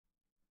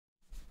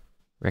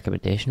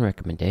Recommendation.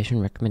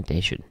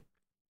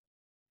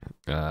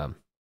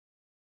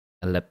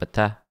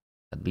 Alipata.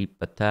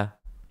 Alipata.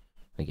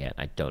 Again,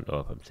 I don't know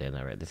if I'm saying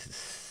that right. This is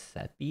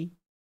Sepi?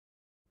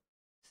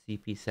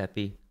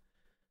 Sepi.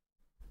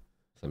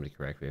 Somebody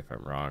correct me if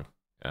I'm wrong.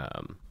 I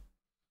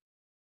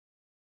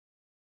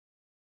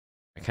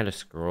kind of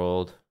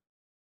scrolled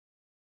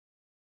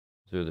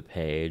through the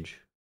page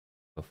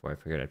before I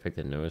figured I'd pick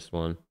the newest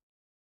one.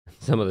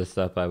 Some of the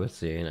stuff I was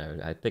seeing,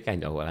 I think I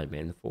know what I'm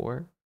in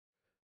for.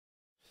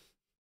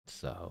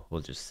 So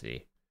we'll just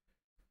see.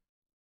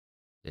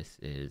 This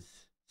is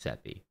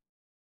Sepi.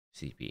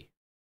 CP.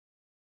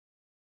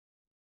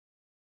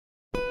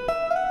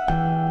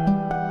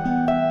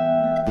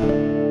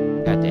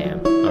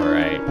 Goddamn.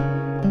 Alright.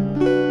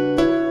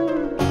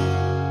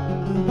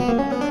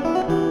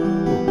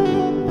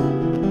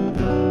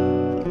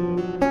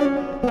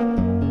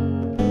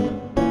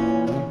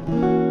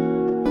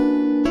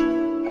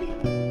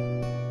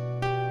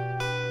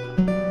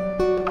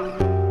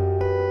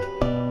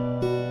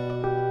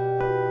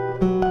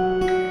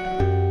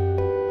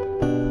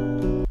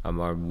 I'm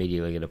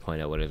immediately going to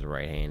point out what his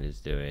right hand is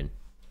doing.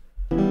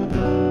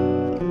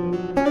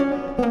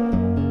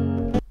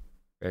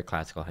 Very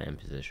classical hand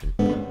position.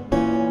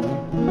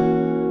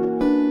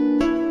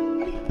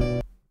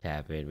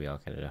 Tap in, we all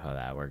kind of know how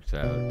that works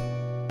out.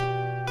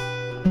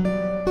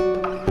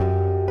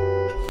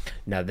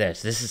 Now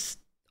this is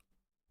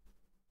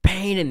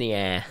pain in the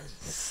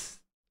ass.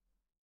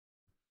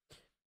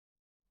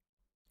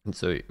 And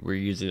so we're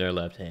using our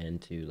left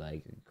hand to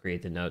like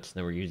create the notes, and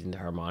then we're using the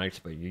harmonics,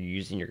 but you're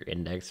using your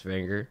index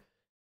finger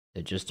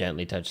to just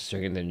gently touch the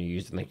string, and then you're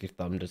using like your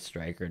thumb to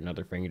strike or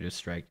another finger to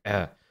strike.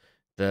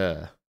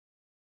 The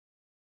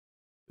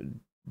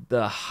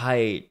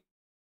height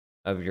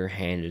of your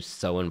hand is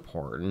so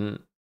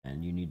important,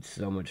 and you need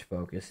so much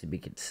focus to be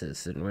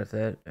consistent with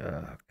it.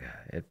 Oh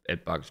god,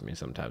 it bugs me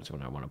sometimes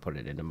when I want to put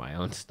it into my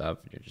own stuff,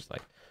 and you're just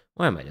like,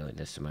 why am I doing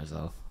this to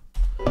myself?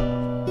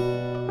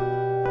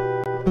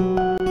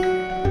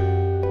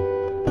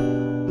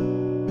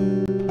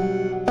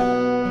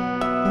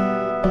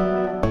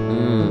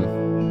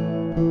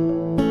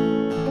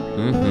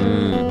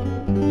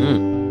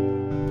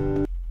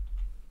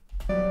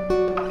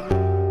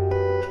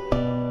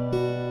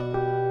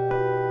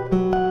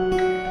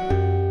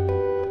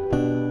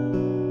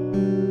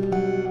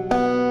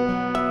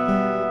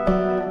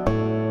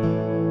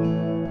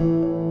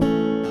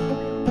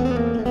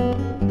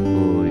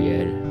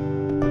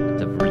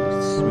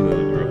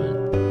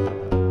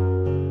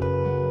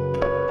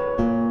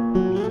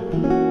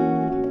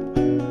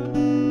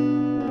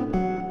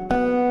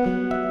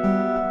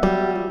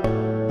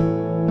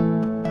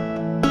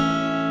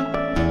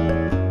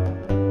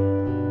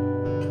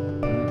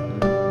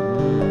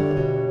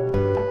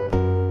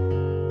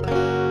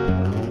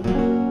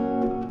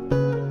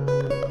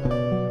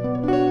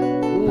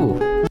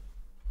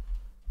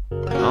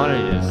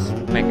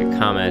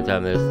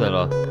 On this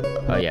little,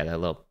 oh yeah, that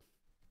little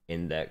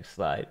index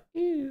slide.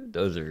 Ew,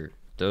 those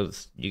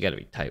you gotta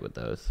be tight with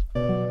those.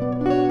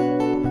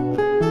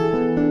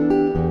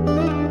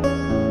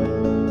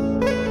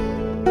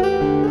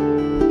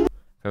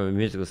 From a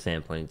musical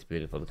standpoint, it's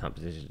beautiful. The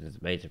composition is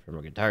amazing. From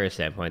a guitarist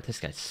standpoint, this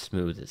guy's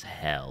smooth as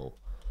hell.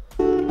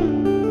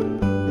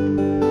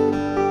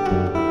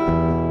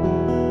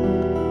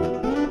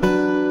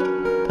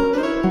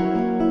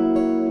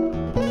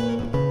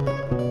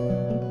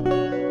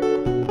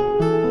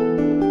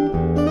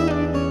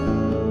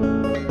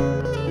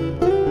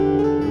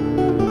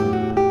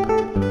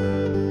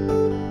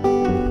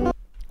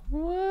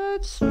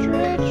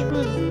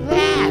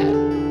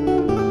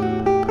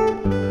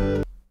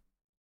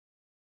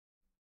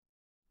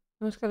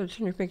 You almost gotta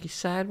turn your pinky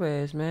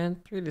sideways,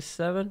 man. 3 to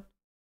 7.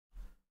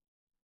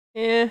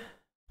 Yeah.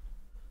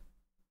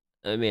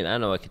 I mean, I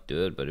know I could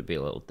do it, but it'd be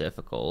a little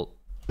difficult.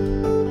 It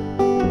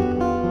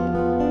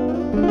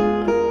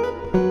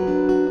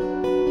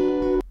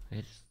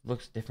just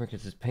looks different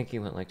because his pinky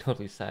went like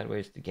totally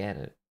sideways to get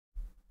it.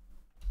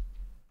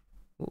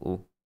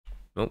 Ooh.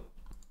 Nope.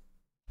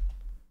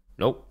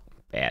 Nope.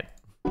 Bad.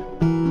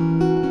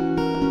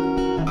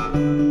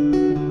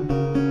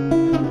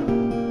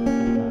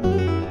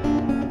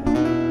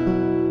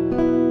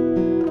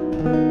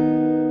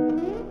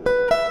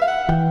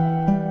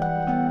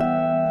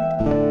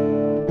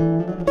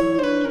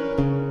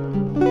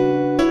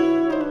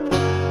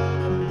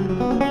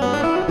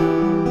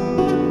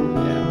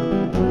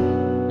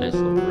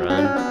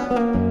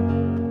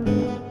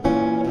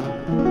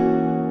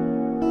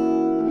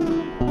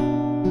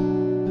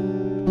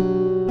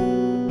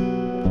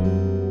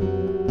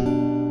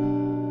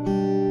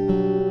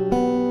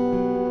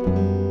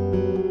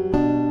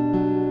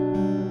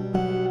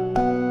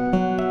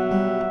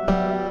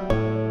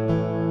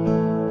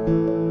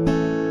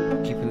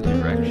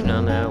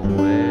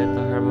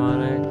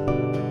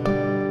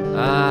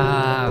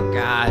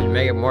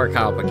 More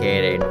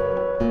complicated. His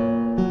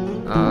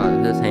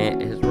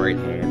right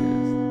hand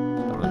is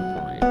on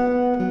point.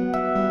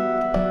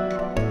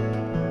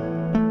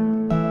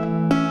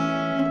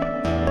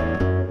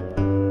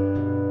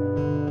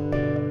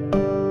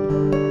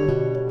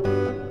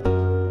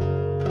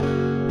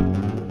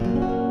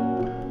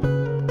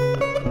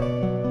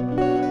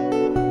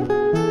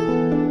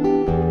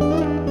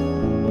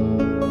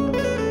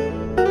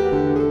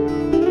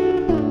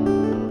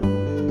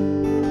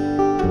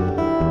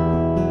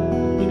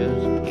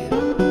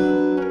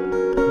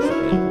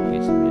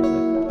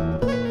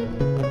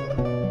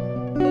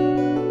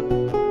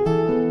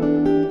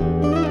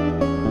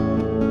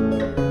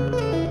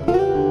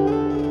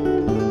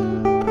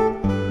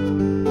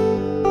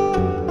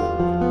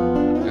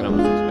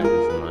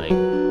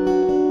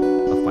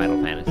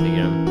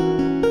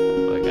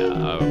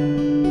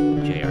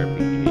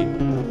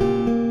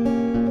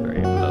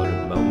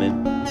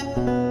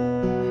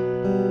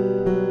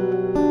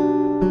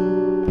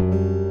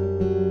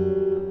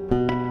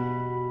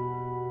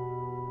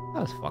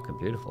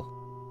 beautiful.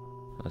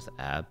 That was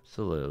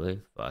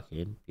absolutely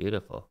fucking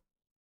beautiful.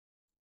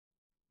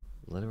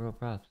 Literal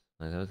props.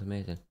 Like, that was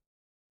amazing.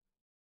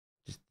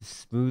 Just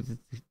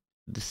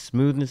the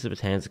smoothness of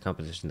his hands, the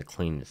composition, the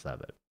cleanness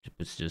of it.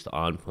 It's just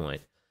on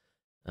point.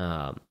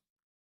 Um,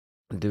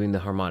 doing the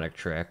harmonic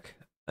trick,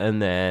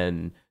 and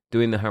then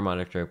doing the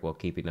harmonic trick while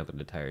keeping up an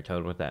entire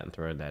tone with that and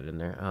throwing that in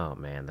there. Oh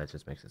man, that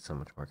just makes it so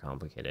much more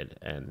complicated.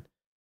 And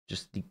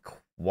just the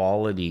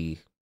quality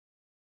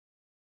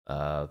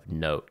of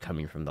note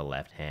coming from the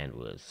left hand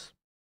was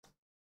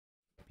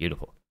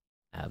beautiful.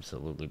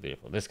 Absolutely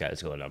beautiful. This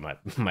guy's going on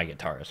my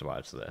guitarist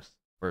watch list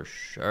for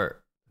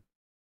sure.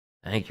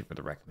 Thank you for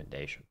the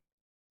recommendation.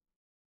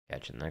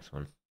 Catch you in the next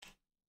one.